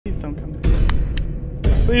Please don't come back.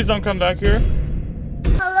 Please don't come back here.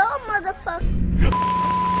 Hello, motherfucker.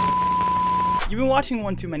 You've been watching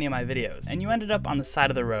one too many of my videos, and you ended up on the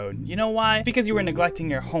side of the road. You know why? Because you were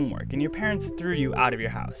neglecting your homework, and your parents threw you out of your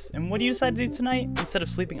house. And what do you decide to do tonight? Instead of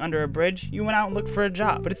sleeping under a bridge, you went out and looked for a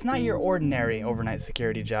job. But it's not your ordinary overnight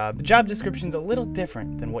security job. The job description's a little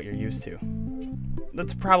different than what you're used to.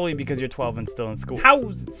 That's probably because you're 12 and still in school.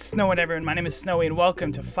 How's it snowing, everyone? My name is Snowy, and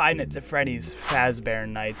welcome to Five Nights at Freddy's Fazbear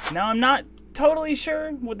Nights. Now, I'm not totally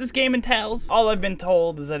sure what this game entails. All I've been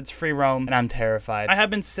told is that it's free roam, and I'm terrified. I have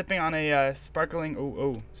been sipping on a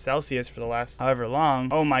sparkling Celsius for the last however long.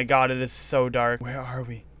 Oh my god, it is so dark. Where are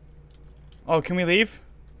we? Oh, can we leave?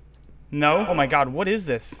 No? Oh my god, what is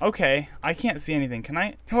this? Okay, I can't see anything. Can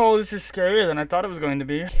I? Oh, this is scarier than I thought it was going to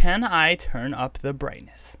be. Can I turn up the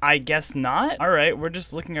brightness? I guess not. Alright, we're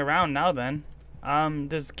just looking around now then.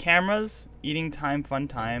 There's cameras, eating time, fun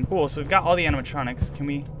time. Cool, so we've got all the animatronics. Can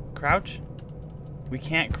we crouch? We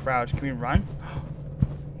can't crouch. Can we run?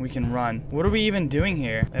 We can run. What are we even doing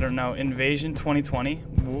here? I don't know. Invasion 2020?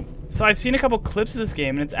 So I've seen a couple clips of this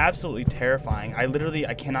game and it's absolutely terrifying.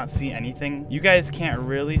 I cannot see anything. You guys can't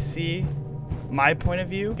really see my point of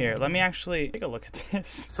view. Here, let me actually take a look at this.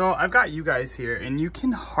 So I've got you guys here and you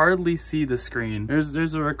can hardly see the screen.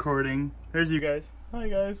 There's a recording. There's you guys. Hi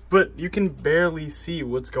guys. But you can barely see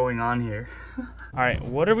what's going on here. All right,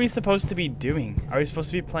 what are we supposed to be doing? Are we supposed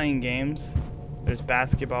to be playing games? There's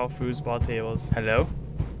basketball, foosball tables. Hello?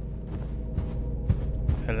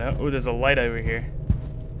 Hello? Oh, there's a light over here.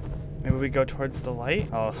 Maybe we go towards the light?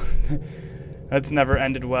 Oh, that's never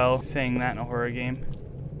ended well, saying that in a horror game.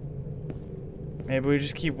 Maybe we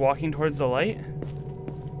just keep walking towards the light?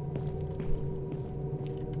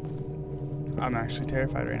 I'm actually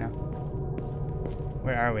terrified right now.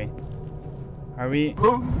 Where are we? Are we?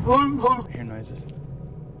 I hear noises.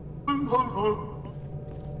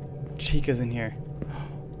 Chica's in here.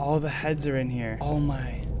 All the heads are in here. Oh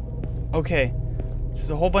my. Okay. There's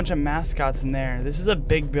a whole bunch of mascots in there. This is a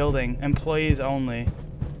big building. Employees only.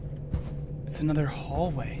 It's another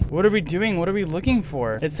hallway. What are we doing? What are we looking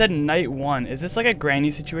for? It said night 1. Is this like a granny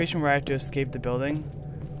situation where I have to escape the building?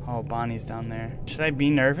 Oh, Bonnie's down there. Should I be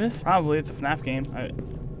nervous? Probably. It's a FNAF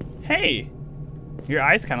game. Hey! Your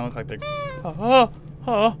eyes kind of look like they're... Oh!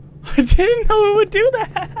 I didn't know it would do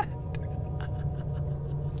that!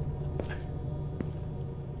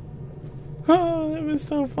 Oh, that was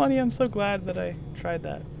so funny. I'm so glad that I tried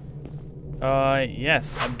that.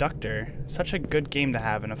 Yes, Abductor. Such a good game to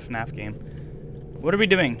have in a FNAF game. What are we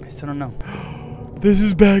doing? I still don't know. This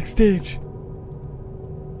is backstage.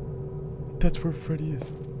 That's where Freddy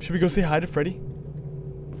is. Should we go say hi to Freddy?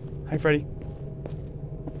 Hi, Freddy.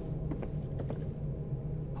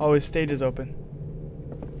 Oh, his stage is open.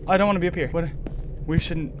 I don't want to be up here. What? We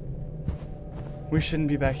shouldn't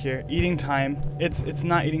be back here. Eating time. It's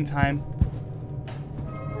not eating time.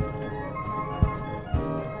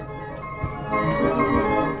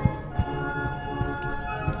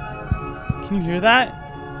 Can you hear that?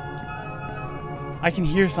 I can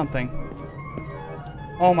hear something.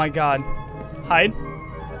 Oh my god. Hide.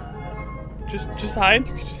 Just hide.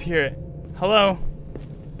 You can just hear it. Hello?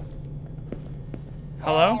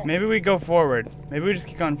 Hello? Maybe we go forward. Maybe we just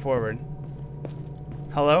keep going forward.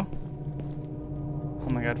 Hello? Oh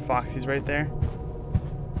my god, Foxy's right there.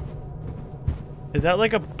 Is that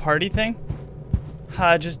like a party thing?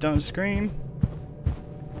 Ha, just don't scream.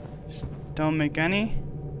 Just don't make any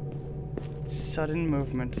sudden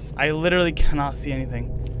movements. I literally cannot see anything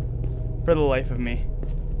for the life of me.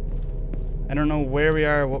 I don't know where we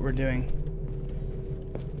are or what we're doing.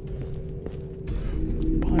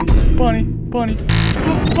 Bonnie.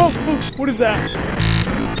 Oh, what is that?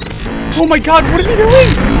 Oh my god, what is he doing?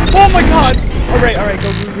 Oh my god. Alright,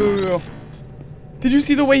 go. Did you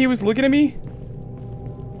see the way he was looking at me?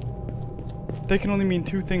 That can only mean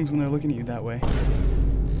two things when they're looking at you that way.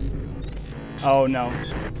 Oh no.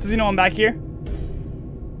 Does he know I'm back here?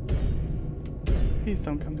 Please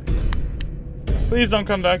don't come back. Please don't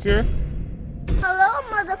come back here. Hello,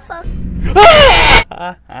 motherfucker.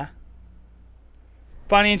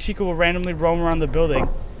 Bonnie and Chica will randomly roam around the building.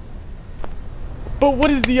 But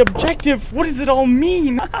what is the objective? What does it all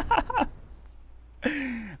mean?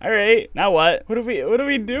 Alright, now what? What do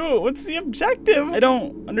we do? What's the objective? I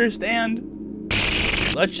don't understand.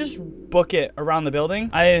 Let's just book it around the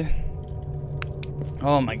building.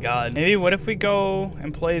 Oh my god. Maybe what if we go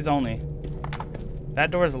employees only?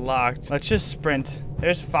 That door's locked. Let's just sprint.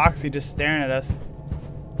 There's Foxy just staring at us.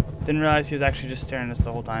 Didn't realize he was actually just staring at us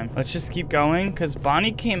the whole time. Let's just keep going, because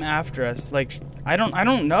Bonnie came after us. Like, I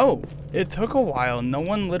don't know. It took a while. No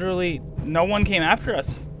one came after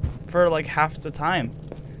us for like half the time.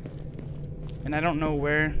 And I don't know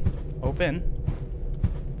where. Open.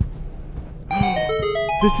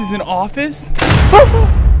 This is an office?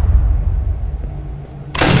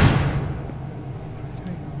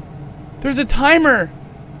 There's a timer!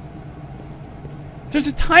 There's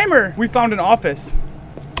a timer! We found an office.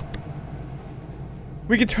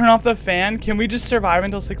 We could turn off the fan. Can we just survive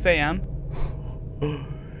until 6 a.m.?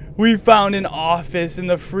 We found an office in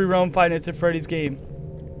the Free Roam Five Nights at Freddy's game.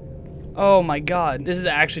 Oh my god. This is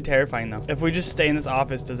actually terrifying though. If we just stay in this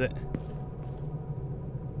office, does it?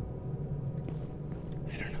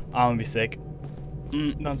 I don't know. I'm gonna be sick.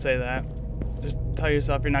 Don't say that. Just tell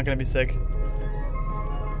yourself you're not gonna be sick.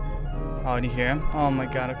 Oh, do you hear him? Oh my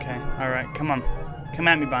god, okay. Alright, come on. Come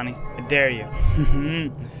at me, Bonnie. I dare you.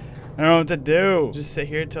 I don't know what to do. Just sit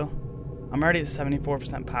here till... I'm already at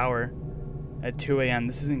 74% power at 2 a.m.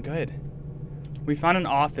 This isn't good. We found an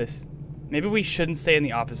office. Maybe we shouldn't stay in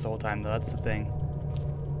the office the whole time, though. That's the thing.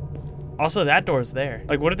 Also, that door's there.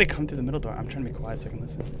 Like, what did they come through the middle door? I'm trying to be quiet so I can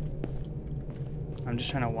listen. I'm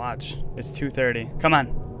just trying to watch. It's 2:30. Come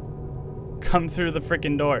on. Come through the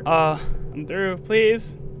freaking door. I'm through.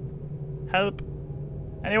 Please. Help.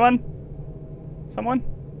 Anyone? Someone?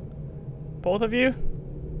 Both of you?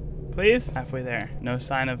 Please? Halfway there. No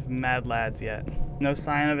sign of mad lads yet. No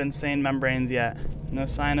sign of insane membranes yet. No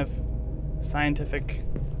sign of scientific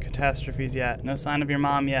catastrophes yet. No sign of your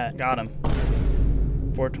mom yet. Got him.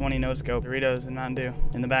 420 no scope. Doritos and Mountain Dew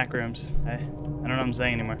in the back rooms. I don't know what I'm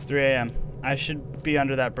saying anymore. It's 3 a.m. I should be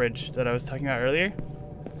under that bridge that I was talking about earlier.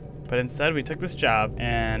 But instead we took this job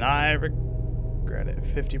and I regret it.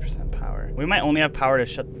 50% power. We might only have power to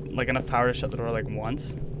shut, like enough power to shut the door like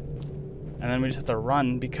once. And then we just have to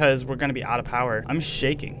run because we're gonna be out of power. I'm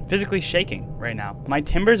shaking, physically shaking right now. My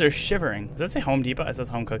timbers are shivering. Does that say Home Depot? It says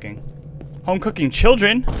home cooking. Home cooking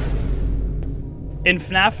children in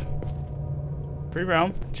FNAF Free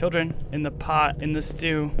Roam. Children in the pot, in the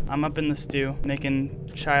stew. I'm up in the stew, making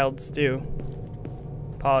child stew.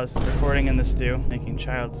 Pause, recording in the stew, making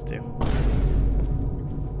child stew.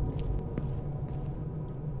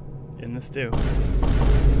 In the stew.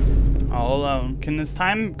 All alone. Can this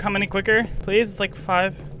time come any quicker, please? It's like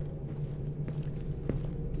 5.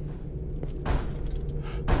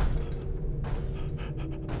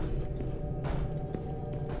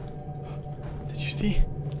 Did you see?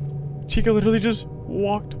 Chica literally just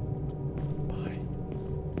walked by.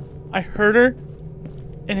 I heard her,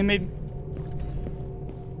 and it made...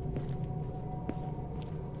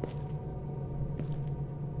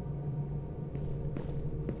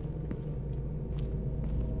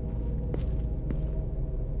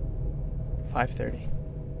 $5:30.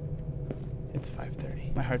 It's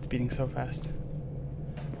 5:30. My heart's beating so fast.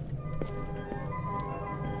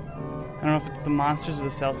 I don't know if it's the monsters or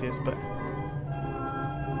the Celsius, but...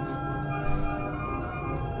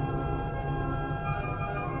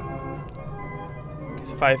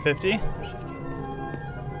 It's 5:50.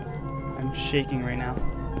 I'm shaking right now.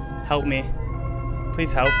 Help me.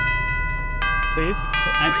 Please help. Please? Does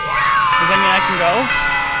that mean I can go?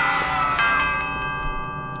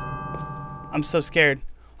 I'm so scared.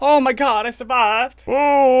 Oh my god, I survived.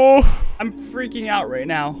 Whoa. I'm freaking out right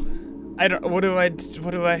now. What do I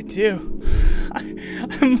do?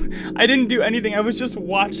 I didn't do anything. I was just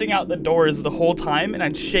watching out the doors the whole time and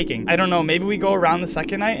I'm shaking. I don't know, maybe we go around the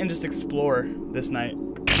second night and just explore this night.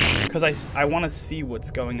 Because I want to see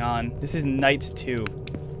what's going on. This is night 2.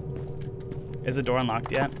 Is the door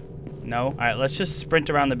unlocked yet? No? Alright, let's just sprint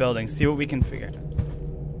around the building, see what we can figure.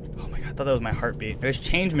 I thought that was my heartbeat. There's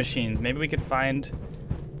change machines. Maybe we could find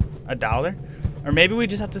 $1? Or maybe we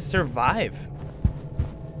just have to survive.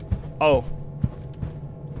 Oh.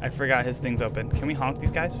 I forgot his thing's open. Can we honk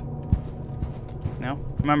these guys? No?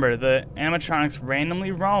 Remember, the animatronics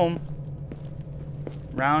randomly roam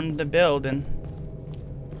around the building.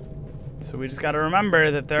 So we just gotta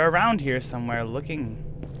remember that they're around here somewhere looking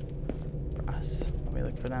for us. Let me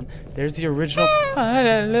look for them. There's the original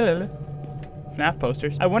FNAF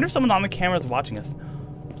posters. I wonder if someone on the camera is watching us.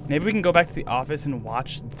 Maybe we can go back to the office and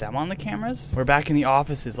watch them on the cameras? We're back in the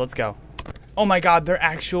offices. Let's go. Oh my god, they're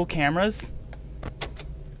actual cameras?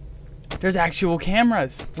 There's actual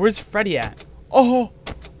cameras. Where's Freddy at? Oh,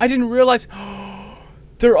 I didn't realize.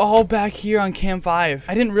 They're all back here on Cam 5.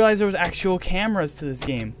 I didn't realize there was actual cameras to this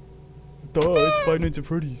game. Duh, it's Five Nights at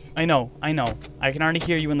Freddy's. I know. I can already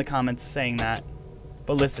hear you in the comments saying that.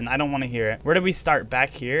 But listen, I don't want to hear it. Where did we start? Back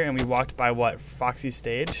here, and we walked by what? Foxy's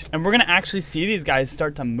stage? And we're gonna actually see these guys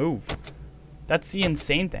start to move. That's the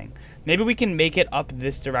insane thing. Maybe we can make it up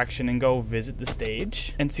this direction and go visit the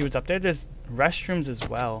stage and see what's up there. There's restrooms as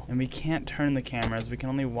well, and we can't turn the cameras. We can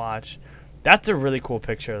only watch. That's a really cool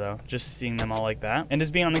picture though, just seeing them all like that. And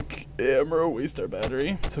just being on the camera waste our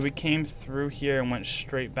battery. So we came through here and went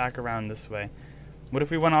straight back around this way. What if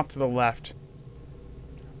we went off to the left?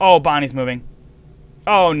 Oh, Bonnie's moving.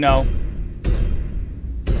 Oh no.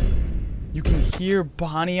 You can hear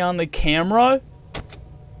Bonnie on the camera?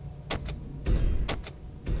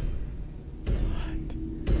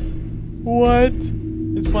 What?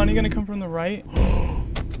 Is Bonnie gonna come from the right?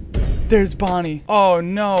 There's Bonnie. Oh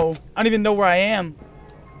no. I don't even know where I am.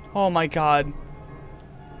 Oh my god.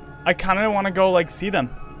 I kind of want to go like see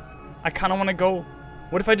them. I kind of want to go.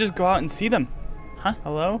 What if I just go out and see them? Huh?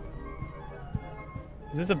 Hello?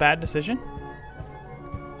 Is this a bad decision?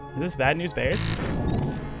 Is this bad news bears?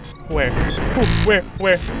 Where? Ooh, where?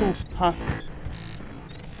 Where? Ooh, huh?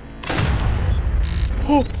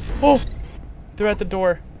 Oh, oh. They're at the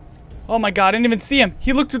door. Oh my god, I didn't even see him.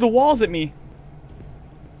 He looked through the walls at me.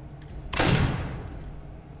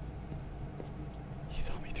 He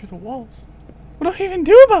saw me through the walls. What do I even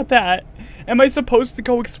do about that? Am I supposed to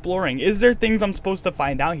go exploring? Is there things I'm supposed to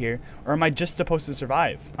find out here? Or am I just supposed to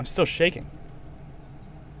survive? I'm still shaking.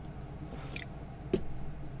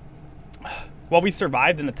 Well, we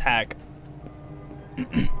survived an attack.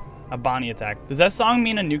 A Bonnie attack. Does that song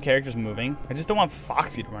mean a new character's moving? I just don't want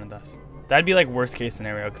Foxy to run at us. That'd be like worst case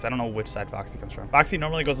scenario because I don't know which side Foxy comes from. Foxy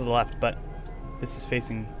normally goes to the left, but this is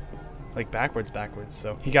facing like backwards.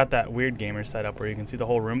 So he got that weird gamer setup where you can see the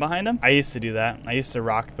whole room behind him. I used to do that. I used to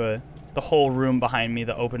rock the whole room behind me,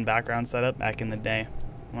 the open background setup back in the day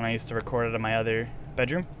when I used to record it in my other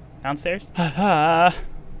bedroom downstairs.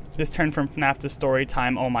 This turned from FNAF to story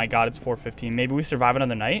time. Oh my god, it's 4:15. Maybe we survive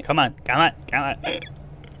another night? Come on. I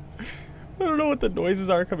don't know what the noises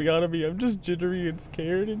are coming out of me. I'm just jittery and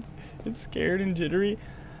scared. It's scared and jittery.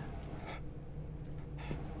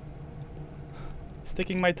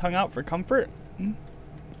 Sticking my tongue out for comfort.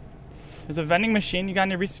 There's a vending machine. You got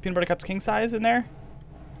any Reese's Peanut Butter Cups king size in there?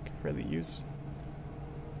 Could really use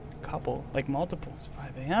a couple, like multiples.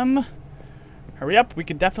 5 a.m. Hurry up. We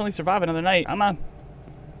could definitely survive another night. I'm on.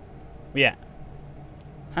 Yeah.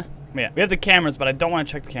 Huh? Yeah, we have the cameras, but I don't want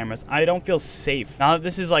to check the cameras. I don't feel safe. Now that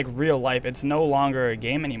this is like real life, it's no longer a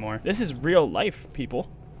game anymore. This is real life, people.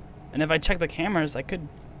 And if I check the cameras, I could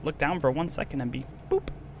look down for 1 second and be, boop,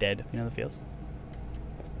 dead. You know the feels?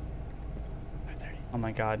 5:30. Oh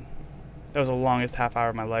my god. That was the longest half hour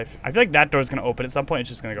of my life. I feel like that door's gonna open at some point. It's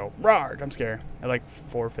just gonna go, roar, I'm scared. At like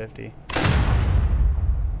 4:50.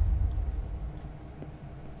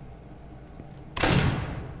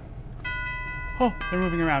 Oh, they're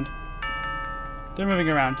moving around. They're moving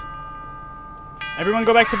around. Everyone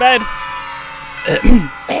go back to bed.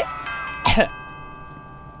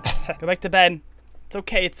 Go back to bed. It's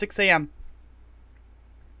okay, it's 6 a.m.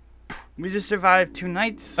 We just survived 2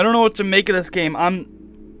 nights. I don't know what to make of this game.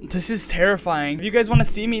 This is terrifying. If you guys want to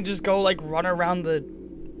see me just go like run around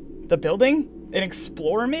the building and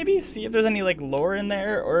explore, maybe see if there's any like lore in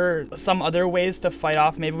there or some other ways to fight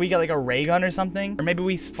off. Maybe we get like a ray gun or something, or maybe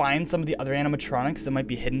we find some of the other animatronics that might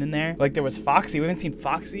be hidden in there. Like there was Foxy. We haven't seen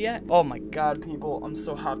Foxy yet. Oh my god, people, I'm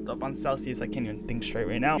so hopped up on Celsius I can't even think straight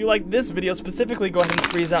right now. If you like this video specifically, go ahead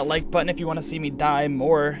and freeze that like button if you want to see me die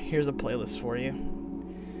more. Here's a playlist for you.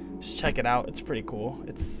 Just check it out. It's pretty cool.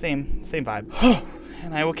 It's same vibe.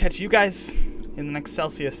 And I will catch you guys in the next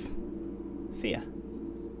Celsius. See ya.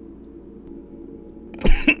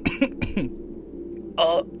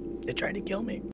 Oh, they tried to kill me.